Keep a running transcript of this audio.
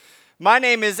My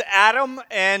name is Adam,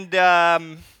 and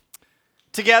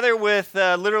together with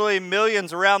literally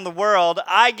millions around the world,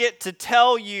 I get to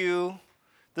tell you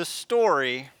the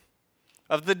story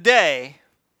of the day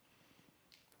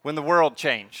when the world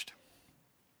changed.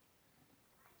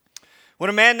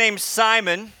 When a man named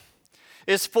Simon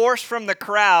is forced from the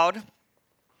crowd,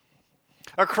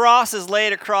 a cross is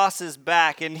laid across his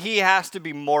back, and he has to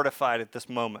be mortified at this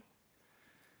moment.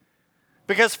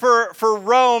 Because for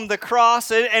Rome, the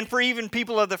cross, and for even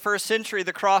people of the first century,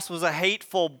 the cross was a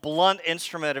hateful, blunt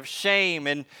instrument of shame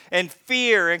and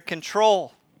fear and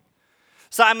control.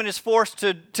 Simon is forced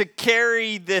to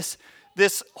carry this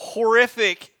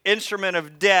horrific instrument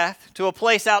of death to a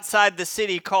place outside the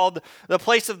city called the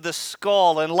place of the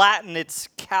skull. In Latin, it's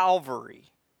Calvary.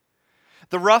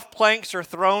 The rough planks are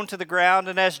thrown to the ground,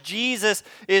 and as Jesus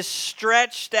is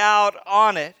stretched out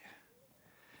on it,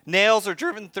 nails are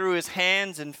driven through his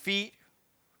hands and feet,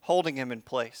 holding him in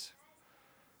place.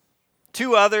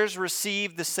 Two others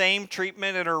receive the same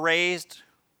treatment and are raised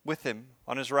with him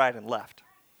on his right and left.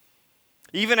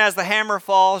 Even as the hammer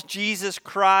falls, Jesus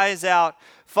cries out,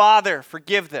 "Father,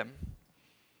 forgive them.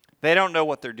 They don't know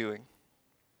what they're doing."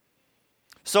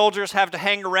 Soldiers have to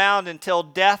hang around until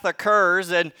death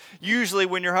occurs, and usually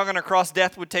when you're hung on a cross,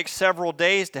 death would take several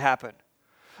days to happen.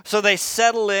 So they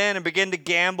settle in and begin to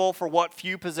gamble for what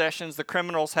few possessions the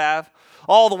criminals have.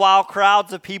 All the while,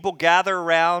 crowds of people gather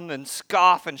around and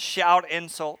scoff and shout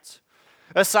insults.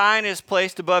 A sign is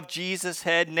placed above Jesus'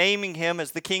 head, naming him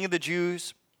as the King of the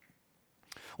Jews.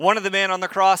 One of the men on the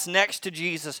cross next to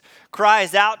Jesus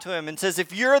cries out to him and says,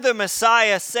 "If you're the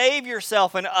Messiah, save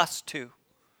yourself and us too."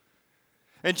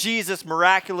 And Jesus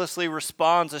miraculously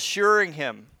responds, assuring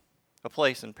him a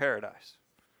place in paradise.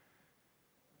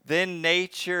 Then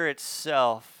nature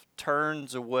itself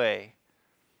turns away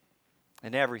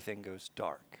and everything goes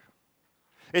dark.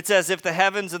 It's as if the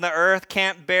heavens and the earth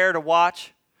can't bear to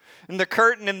watch. And the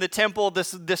curtain in the temple,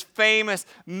 this famous,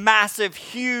 massive,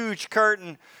 huge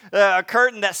curtain, a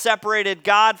curtain that separated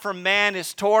God from man,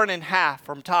 is torn in half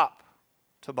from top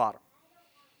to bottom.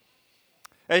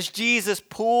 As Jesus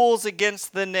pulls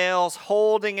against the nails,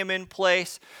 holding him in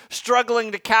place,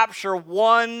 struggling to capture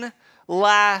one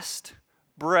last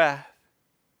breath,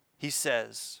 he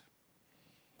says,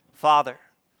 "Father,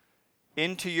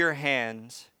 into your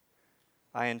hands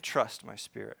I entrust my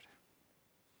spirit."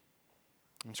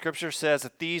 And Scripture says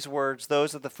that these words,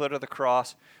 those at the foot of the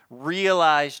cross,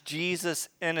 realize Jesus'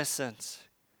 innocence,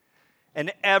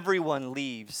 and everyone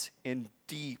leaves in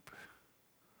deep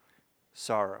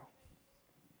sorrow.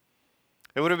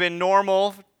 It would have been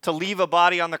normal to leave a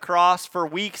body on the cross for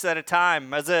weeks at a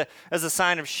time as a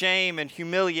sign of shame and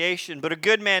humiliation. But a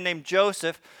good man named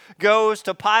Joseph goes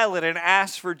to Pilate and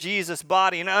asks for Jesus'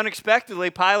 body. And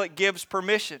unexpectedly, Pilate gives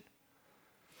permission.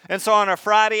 And so on a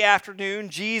Friday afternoon,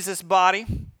 Jesus'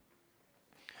 body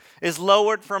is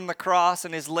lowered from the cross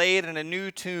and is laid in a new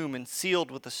tomb and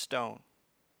sealed with a stone.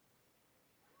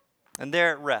 And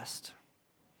there it rests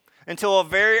until a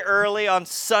very early on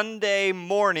Sunday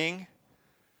morning,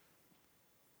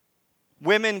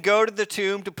 women go to the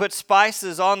tomb to put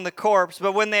spices on the corpse,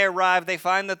 but when they arrive, they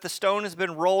find that the stone has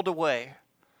been rolled away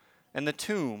and the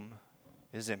tomb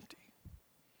is empty.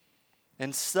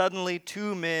 And suddenly,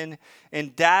 two men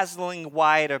in dazzling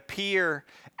white appear,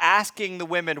 asking the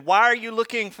women, "Why are you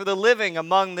looking for the living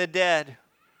among the dead?"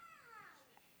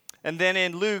 And then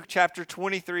in Luke chapter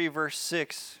 23, verse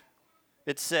 6,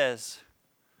 it says,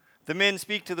 the men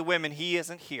speak to the women, "He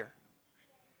isn't here.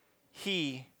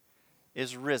 He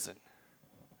is risen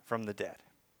from the dead."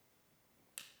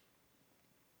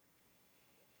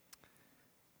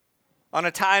 On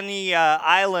a tiny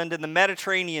island in the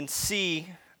Mediterranean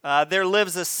Sea, there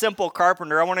lives a simple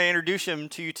carpenter. I want to introduce him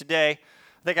to you today.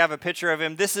 I think I have a picture of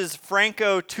him. This is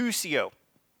Franco Tuscio.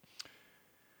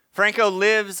 Franco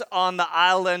lives on the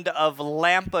island of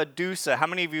Lampedusa. How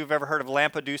many of you have ever heard of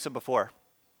Lampedusa before?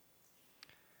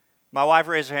 My wife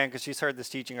raised her hand because she's heard this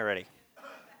teaching already.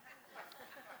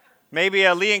 Maybe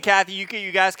Lee and Kathy,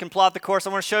 you guys can plot the course. I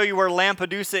want to show you where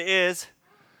Lampedusa is.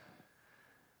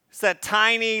 It's that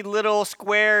tiny little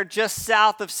square just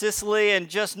south of Sicily and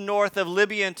just north of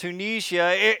Libya and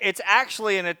Tunisia. It's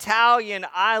actually an Italian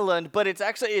island, but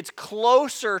it's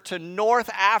closer to North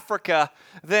Africa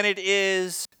than it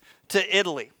is to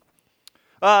Italy.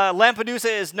 Lampedusa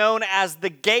is known as the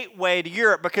gateway to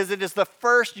Europe because it is the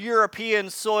first European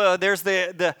soil. There's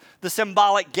the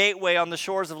symbolic gateway on the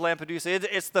shores of Lampedusa.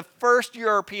 It's the first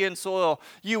European soil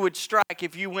you would strike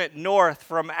if you went north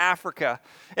from Africa.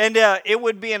 And it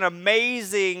would be an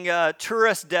amazing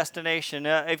tourist destination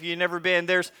if you've never been.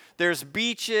 There's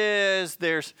beaches,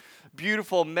 there's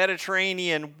beautiful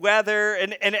Mediterranean weather,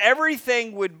 and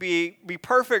everything would be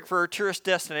perfect for a tourist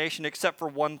destination except for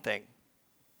one thing.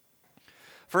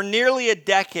 For nearly a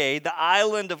decade, the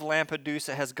island of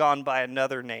Lampedusa has gone by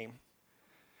another name.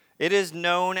 It is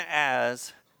known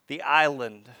as the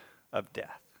Island of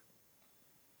Death.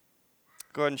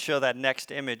 Go ahead and show that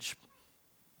next image.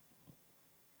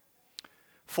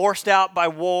 Forced out by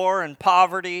war and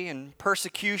poverty and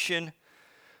persecution,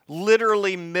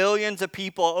 literally millions of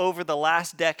people over the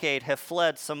last decade have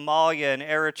fled Somalia and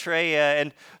Eritrea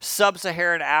and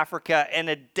sub-Saharan Africa in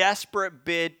a desperate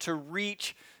bid to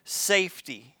reach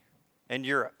safety in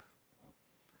Europe.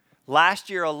 Last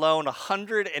year alone,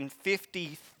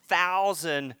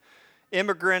 150,000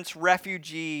 immigrants,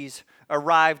 refugees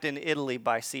arrived in Italy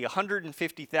by sea.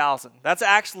 150,000. That's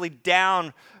actually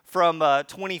down from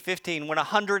 2015 when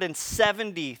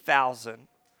 170,000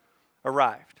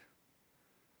 arrived.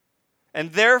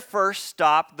 And their first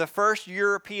stop, the first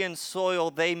European soil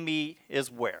they meet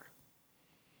is where?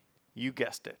 You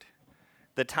guessed it.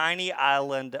 The tiny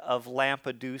island of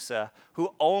Lampedusa,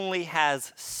 who only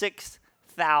has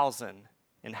 6,000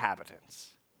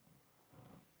 inhabitants.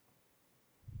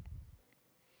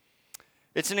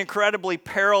 It's an incredibly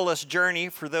perilous journey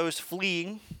for those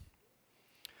fleeing.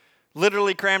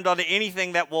 Literally crammed onto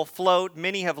anything that will float.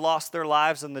 Many have lost their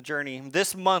lives on the journey.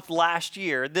 This month last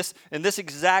year, this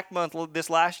exact month this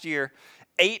last year,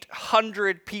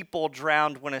 800 people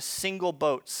drowned when a single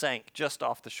boat sank just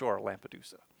off the shore of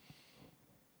Lampedusa.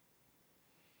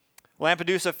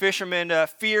 Lampedusa fishermen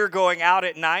fear going out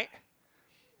at night.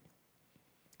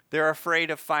 They're afraid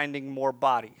of finding more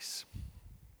bodies.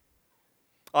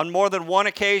 On more than one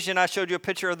occasion, I showed you a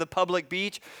picture of the public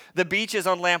beach. The beaches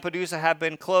on Lampedusa have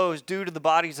been closed due to the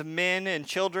bodies of men and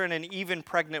children and even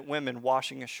pregnant women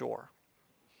washing ashore.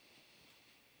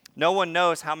 No one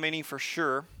knows how many for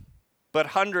sure, but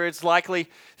hundreds, likely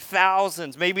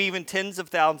thousands, maybe even tens of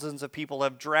thousands of people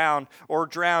have drowned or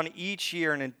drown each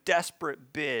year in a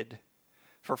desperate bid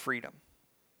for freedom.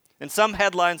 And some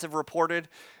headlines have reported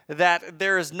that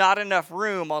there is not enough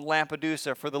room on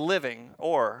Lampedusa for the living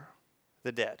or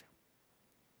the dead.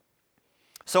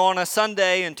 So on a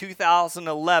Sunday in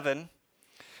 2011,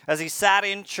 as he sat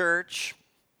in church,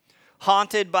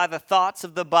 haunted by the thoughts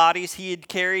of the bodies he had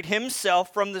carried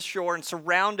himself from the shore and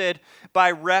surrounded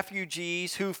by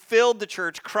refugees who filled the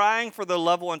church crying for their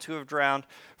loved ones who have drowned,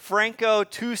 Franco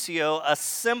Tuscio, a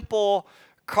simple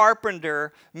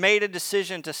carpenter, made a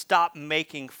decision to stop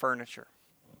making furniture.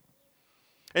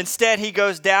 Instead, he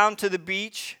goes down to the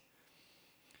beach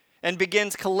and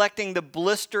begins collecting the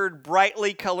blistered,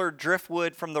 brightly colored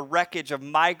driftwood from the wreckage of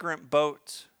migrant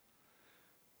boats.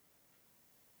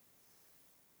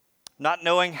 Not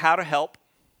knowing how to help,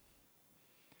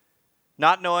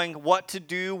 not knowing what to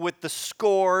do with the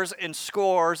scores and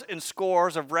scores and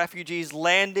scores of refugees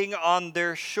landing on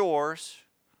their shores,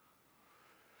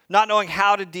 not knowing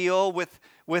how to deal with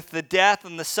the death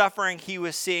and the suffering he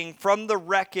was seeing from the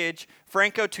wreckage,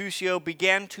 Franco Tuscio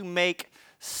began to make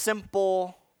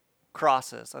simple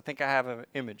crosses. I think I have an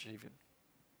image even.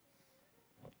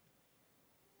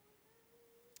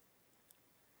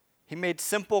 He made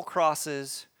simple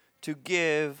crosses to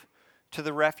give to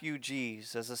the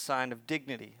refugees as a sign of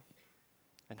dignity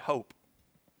and hope.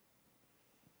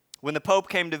 When the Pope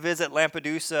came to visit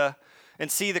Lampedusa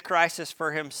and see the crisis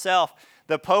for himself,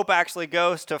 the Pope actually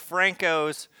goes to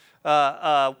Franco's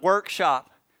workshop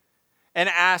and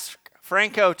asks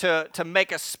Franco to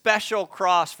make a special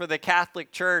cross for the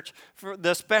Catholic Church, for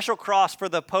the special cross for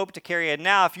the Pope to carry. And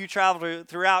now if you travel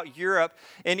throughout Europe,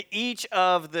 in each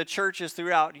of the churches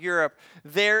throughout Europe,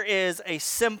 there is a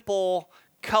simple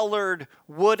colored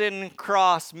wooden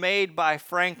cross made by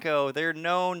Franco. They're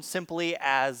known simply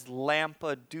as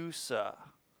Lampedusa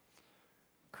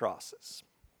crosses.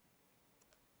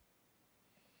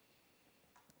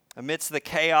 Amidst the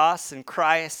chaos and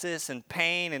crisis and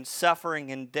pain and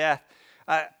suffering and death,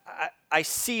 I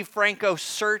see Franco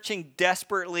searching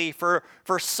desperately for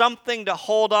something to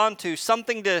hold on to,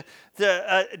 something to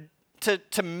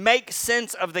make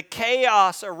sense of the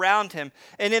chaos around him.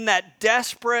 And in that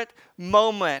desperate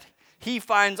moment, he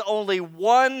finds only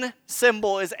one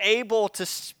symbol is able to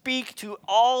speak to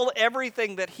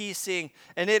everything that he's seeing,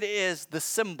 and it is the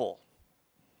symbol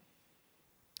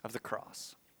of the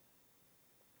cross.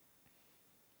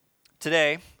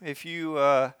 Today, if you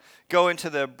go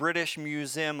into the British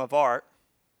Museum of Art,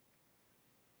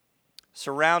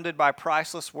 surrounded by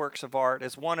priceless works of art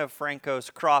is one of Franco's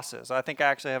crosses. I think I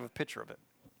actually have a picture of it.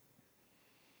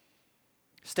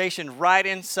 Stationed right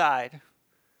inside,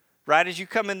 right as you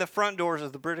come in the front doors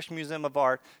of the British Museum of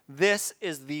Art, this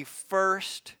is the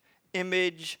first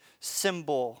image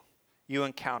symbol you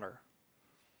encounter.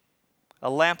 A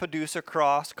Lampedusa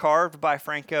cross carved by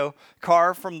Franco,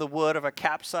 carved from the wood of a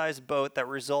capsized boat that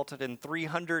resulted in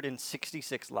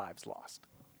 366 lives lost.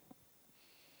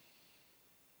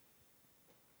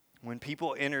 When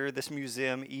people enter this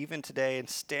museum, even today, and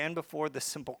stand before the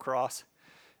simple cross,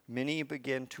 many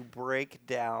begin to break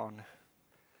down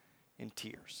in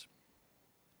tears.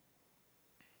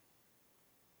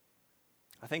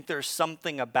 I think there's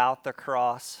something about the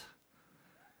cross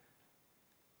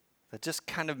that just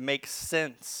kind of makes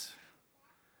sense.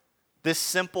 This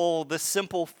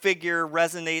simple figure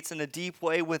resonates in a deep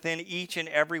way within each and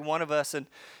every one of us.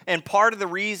 And part of the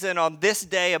reason on this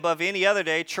day above any other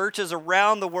day, churches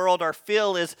around the world are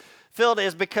filled is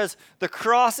because the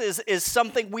cross is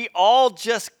something we all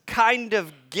just kind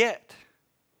of get.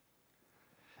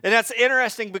 And that's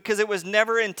interesting because it was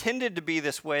never intended to be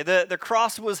this way. The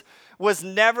cross was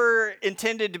never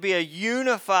intended to be a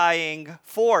unifying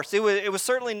force. It was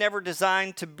certainly never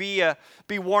designed to be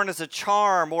worn as a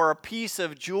charm or a piece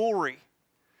of jewelry.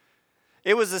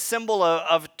 It was a symbol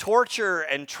of torture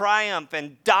and triumph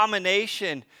and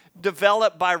domination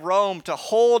developed by Rome to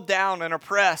hold down and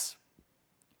oppress.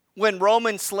 When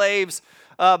Roman slaves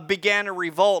began a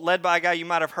revolt led by a guy you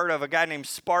might have heard of, a guy named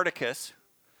Spartacus.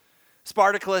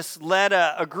 Spartacus led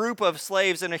a group of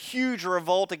slaves in a huge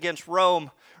revolt against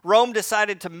Rome. Rome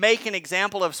decided to make an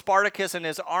example of Spartacus and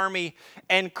his army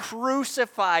and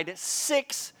crucified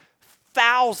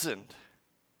 6,000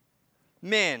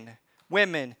 men,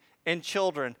 women, and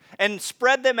children and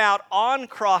spread them out on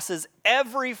crosses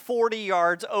every 40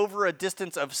 yards over a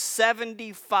distance of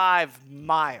 75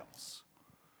 miles.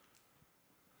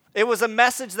 It was a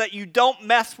message that you don't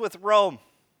mess with Rome.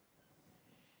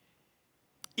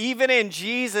 Even in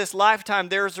Jesus' lifetime,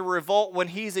 there's a revolt when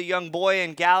he's a young boy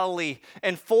in Galilee,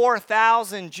 and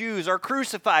 4,000 Jews are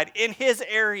crucified in his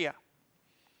area.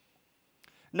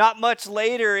 Not much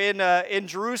later in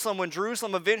Jerusalem, when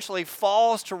Jerusalem eventually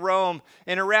falls to Rome,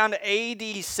 in around AD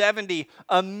 70,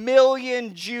 1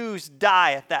 million Jews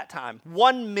die at that time.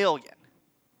 1 million.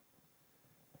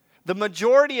 The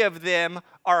majority of them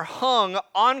are hung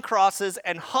on crosses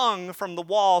and hung from the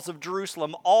walls of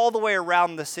Jerusalem all the way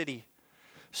around the city.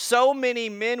 So many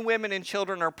men, women, and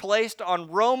children are placed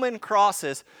on Roman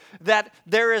crosses that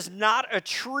there is not a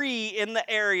tree in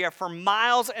the area for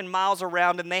miles and miles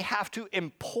around, and they have to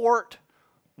import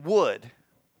wood.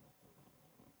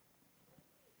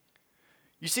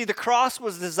 You see, the cross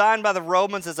was designed by the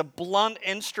Romans as a blunt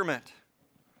instrument.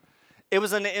 It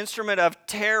was an instrument of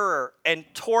terror and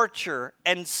torture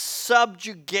and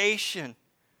subjugation.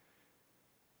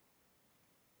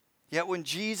 Yet when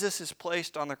Jesus is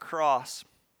placed on the cross,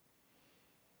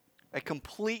 a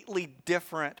completely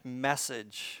different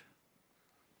message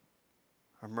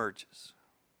emerges.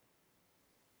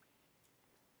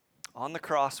 On the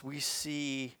cross, we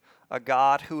see a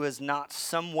God who is not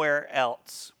somewhere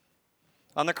else.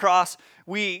 On the cross,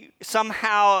 we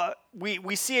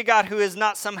see a God who is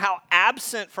not somehow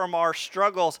absent from our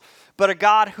struggles, but a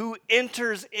God who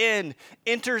enters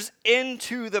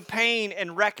into the pain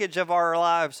and wreckage of our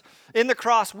lives. In the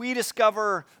cross, we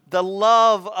discover the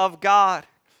love of God.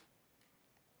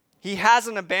 He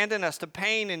hasn't abandoned us to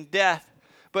pain and death,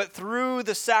 but through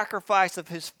the sacrifice of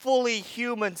his fully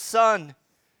human Son,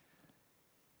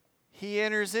 he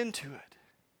enters into it,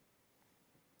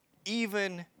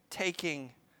 even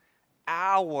taking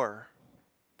our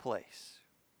place.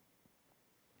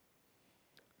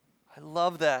 I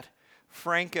love that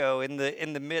Franco, in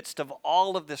the midst of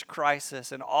all of this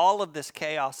crisis and all of this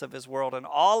chaos of his world and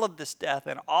all of this death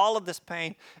and all of this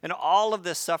pain and all of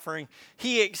this suffering,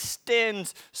 he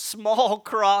extends small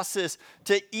crosses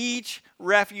to each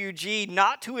refugee,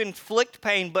 not to inflict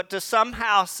pain, but to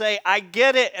somehow say, I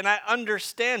get it and I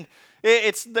understand.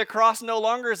 It's the cross no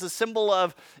longer is a symbol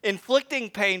of inflicting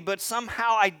pain, but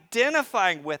somehow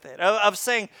identifying with it, of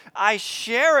saying, I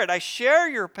share it, I share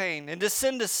your pain, and to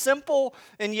send a simple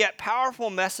and yet powerful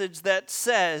message that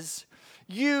says,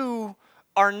 you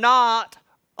are not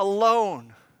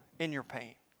alone in your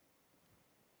pain.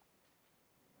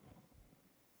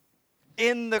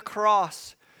 In the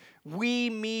cross, we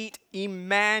meet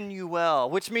Emmanuel,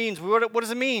 which means, what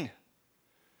does it mean?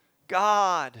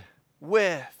 God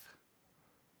with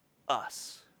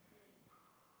us.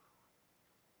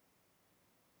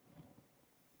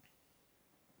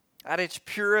 At its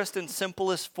purest and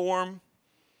simplest form,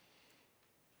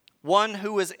 one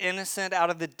who is innocent out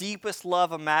of the deepest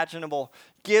love imaginable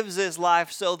gives his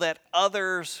life so that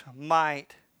others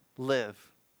might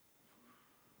live.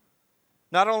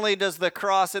 Not only does in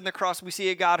the cross, we see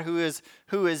a God who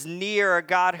is near, a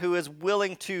God who is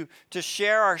willing to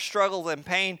share our struggles and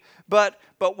pain, but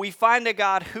we find a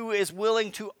God who is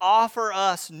willing to offer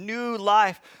us new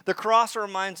life. The cross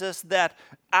reminds us that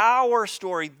our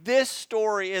story, this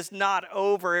story, is not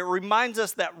over. It reminds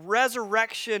us that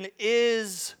resurrection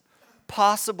is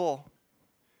possible.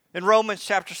 In Romans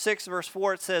chapter 6, verse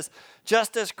 4, it says,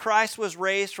 just as Christ was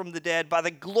raised from the dead by the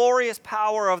glorious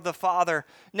power of the Father,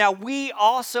 now we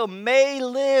also may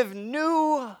live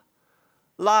new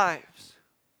lives.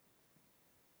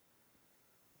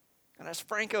 And as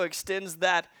Franco extends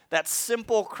that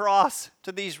simple cross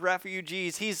to these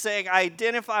refugees, he's saying, I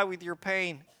identify with your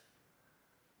pain.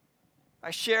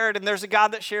 I share it, and there's a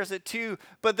God that shares it too,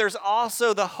 but there's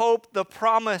also the hope, the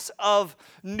promise of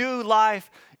new life.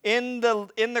 In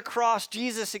the cross,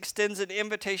 Jesus extends an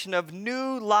invitation of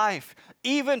new life,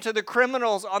 even to the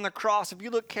criminals on the cross. If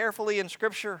you look carefully in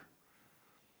Scripture,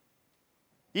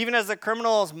 even as the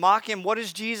criminals mock him, what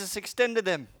does Jesus extend to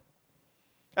them?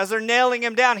 As they're nailing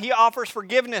him down, he offers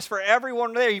forgiveness for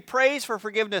everyone there. He prays for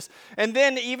forgiveness. And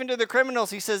then even to the criminals,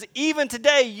 he says, even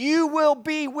today you will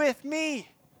be with me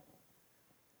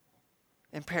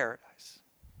in paradise.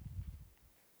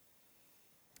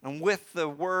 And with the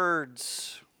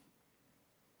words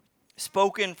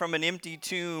spoken from an empty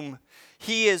tomb,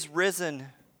 he is risen.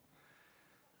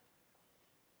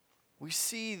 We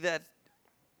see that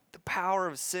the power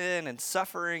of sin and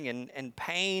suffering and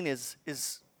pain is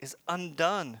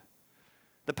undone.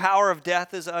 The power of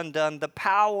death is undone. The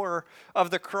power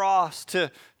of the cross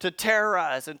to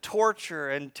terrorize and torture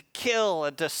and to kill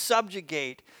and to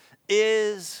subjugate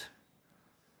is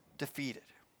defeated.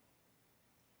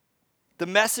 The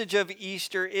message of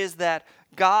Easter is that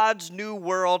God's new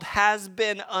world has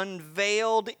been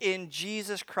unveiled in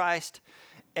Jesus Christ.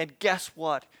 And guess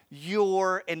what?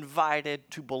 You're invited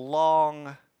to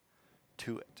belong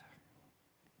to it.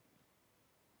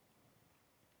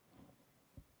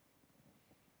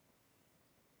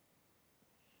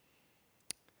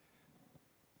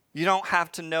 You don't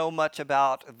have to know much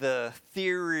about the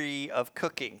theory of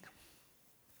cooking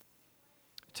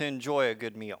to enjoy a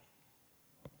good meal.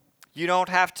 You don't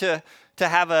have to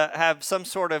have some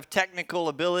sort of technical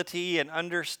ability and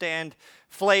understand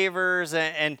flavors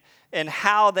and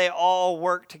how they all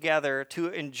work together to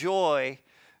enjoy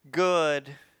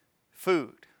good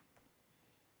food.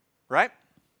 Right?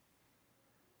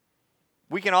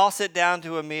 We can all sit down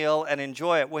to a meal and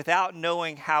enjoy it without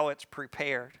knowing how it's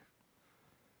prepared.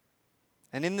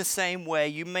 And in the same way,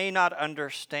 you may not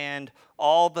understand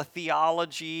all the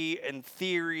theology and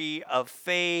theory of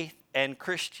faith and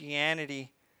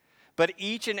Christianity, but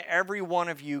each and every one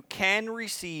of you can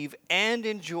receive and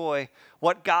enjoy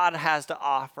what God has to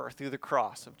offer through the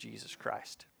cross of Jesus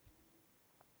Christ.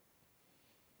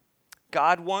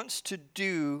 God wants to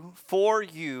do for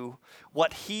you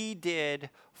what he did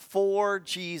for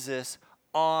Jesus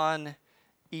on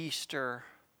Easter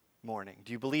morning.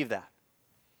 Do you believe that?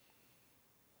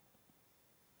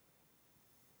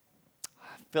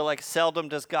 I feel like seldom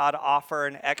does God offer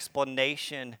an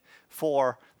explanation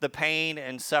for the pain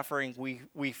and suffering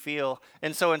we feel.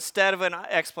 And so instead of an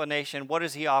explanation, what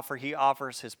does he offer? He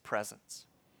offers his presence.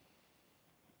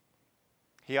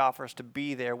 He offers to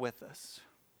be there with us,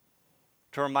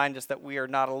 to remind us that we are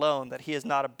not alone, that he has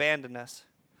not abandoned us.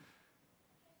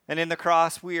 And in the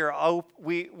cross, we are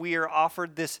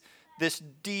offered this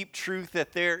deep truth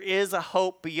that there is a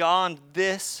hope beyond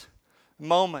this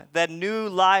moment, that new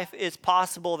life is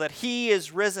possible, that he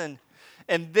is risen,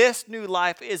 and this new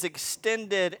life is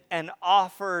extended and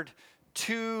offered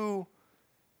to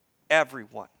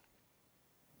everyone.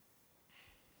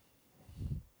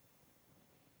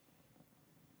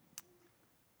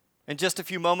 In just a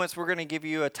few moments, we're going to give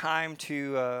you a time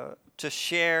to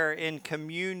share in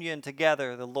communion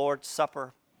together, the Lord's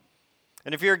Supper.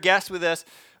 And if you're a guest with us,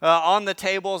 on the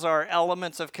tables are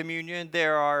elements of communion.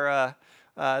 There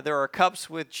are cups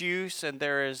with juice, and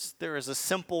there is a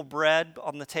simple bread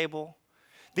on the table.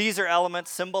 These are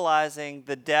elements symbolizing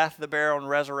the death, the burial, and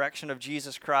resurrection of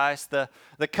Jesus Christ. The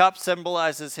cup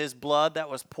symbolizes his blood that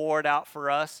was poured out for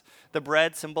us. The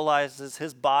bread symbolizes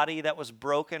his body that was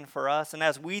broken for us. And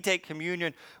as we take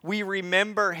communion, we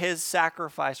remember his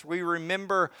sacrifice. We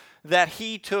remember that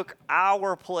he took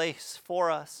our place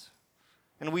for us.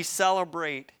 And we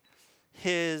celebrate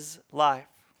his life.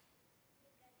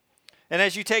 And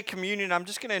as you take communion, I'm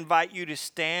just going to invite you to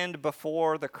stand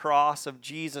before the cross of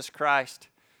Jesus Christ.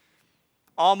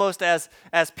 Almost as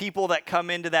people that come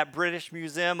into that British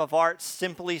Museum of Art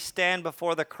simply stand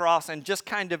before the cross and just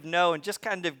kind of know and just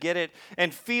kind of get it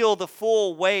and feel the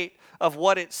full weight of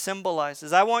what it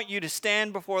symbolizes. I want you to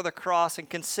stand before the cross and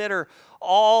consider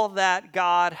all that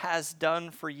God has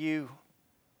done for you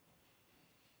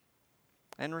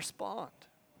and respond.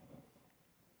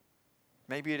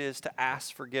 Maybe it is to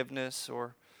ask forgiveness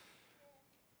or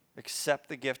accept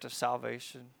the gift of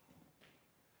salvation.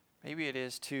 Maybe it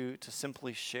is to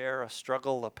simply share a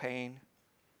struggle, a pain,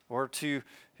 or to,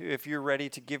 if you're ready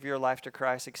to give your life to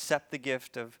Christ, accept the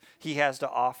gift of He has to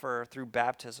offer through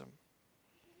baptism.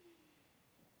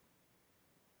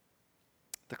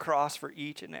 The cross for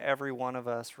each and every one of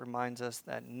us reminds us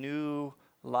that new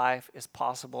life is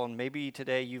possible. And maybe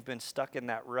today you've been stuck in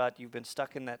that rut. You've been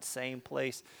stuck in that same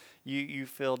place. You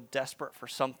feel desperate for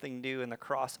something new, and the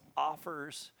cross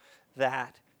offers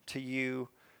that to you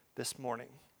this morning.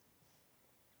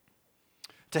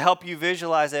 To help you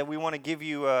visualize that, we want to give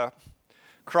you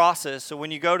crosses. So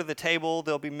when you go to the table,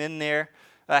 there'll be men there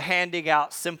handing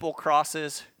out simple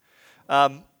crosses.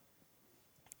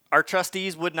 Our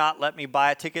trustees would not let me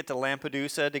buy a ticket to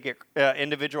Lampedusa to get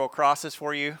individual crosses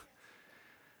for you.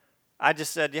 I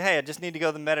just said, hey, I just need to go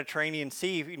to the Mediterranean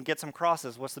Sea if you can get some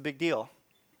crosses. What's the big deal?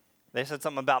 They said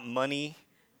something about money.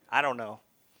 I don't know.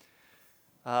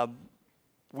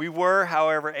 We were,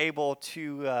 however, able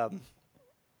to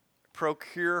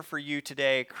procure for you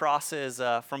today crosses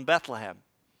from Bethlehem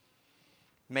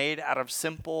made out of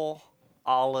simple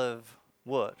olive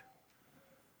wood.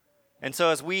 And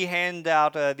so as we hand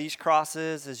out these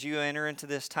crosses, as you enter into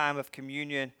this time of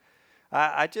communion,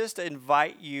 I just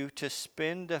invite you to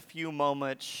spend a few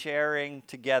moments sharing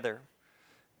together.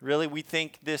 Really, we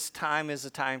think this time is a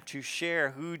time to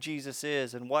share who Jesus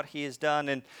is and what He has done.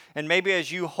 And maybe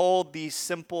as you hold these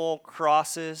simple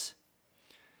crosses,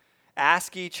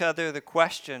 ask each other the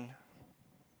question,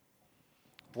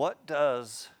 what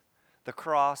does the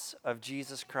cross of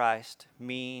Jesus Christ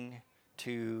mean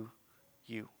to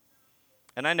you?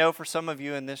 And I know for some of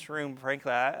you in this room,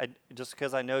 frankly, I just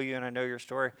because I know you and I know your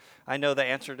story, I know the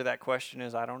answer to that question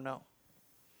is I don't know.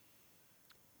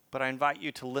 But I invite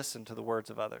you to listen to the words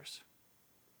of others.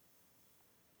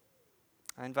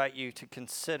 I invite you to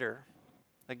consider,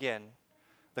 again,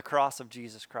 the cross of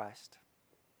Jesus Christ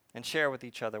and share with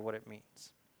each other what it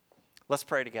means. Let's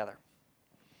pray together.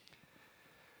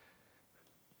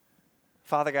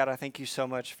 Father God, I thank you so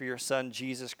much for your Son,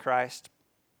 Jesus Christ.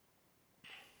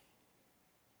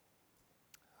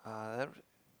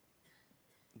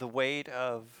 The weight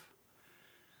of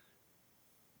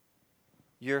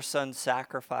your Son's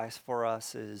sacrifice for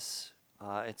us is,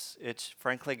 it's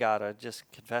frankly, God, I just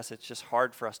confess, it's just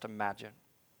hard for us to imagine.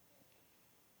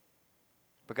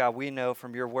 But God, we know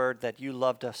from your word that you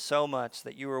loved us so much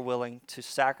that you were willing to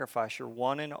sacrifice your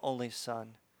one and only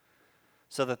Son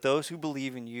so that those who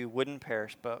believe in you wouldn't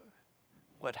perish but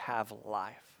would have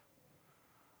life.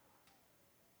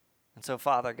 And so,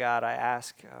 Father God, I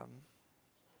ask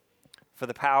for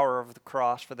the power of the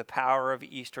cross, for the power of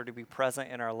Easter to be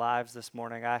present in our lives this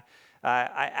morning. I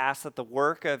ask that the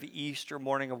work of Easter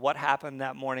morning, of what happened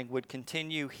that morning, would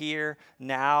continue here,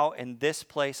 now, in this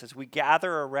place as we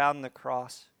gather around the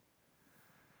cross.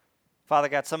 Father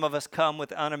God, some of us come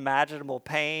with unimaginable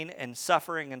pain and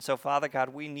suffering, and so, Father God,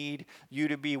 we need you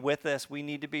to be with us. We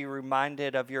need to be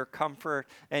reminded of your comfort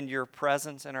and your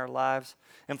presence in our lives.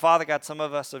 And Father God, some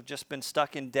of us have just been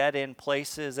stuck in dead-end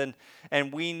places,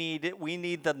 and we need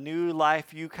the new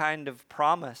life you kind of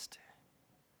promised.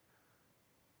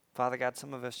 Father God,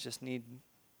 some of us just need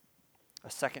a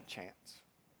second chance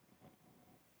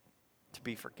to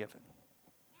be forgiven.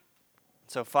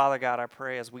 So, Father God, I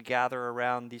pray as we gather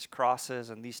around these crosses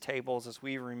and these tables, as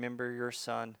we remember your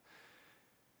Son,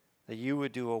 that you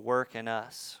would do a work in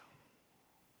us.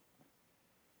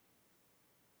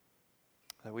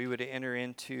 That we would enter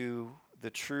into the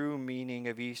true meaning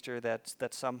of Easter,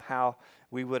 that somehow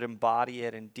we would embody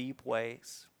it in deep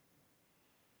ways.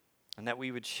 And that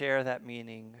we would share that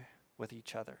meaning with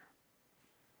each other.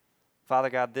 Father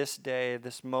God, this day,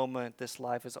 this moment, this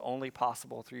life is only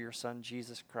possible through your Son,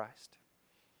 Jesus Christ.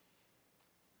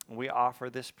 We offer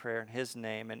this prayer in his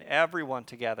name, and everyone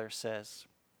together says,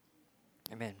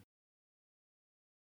 Amen.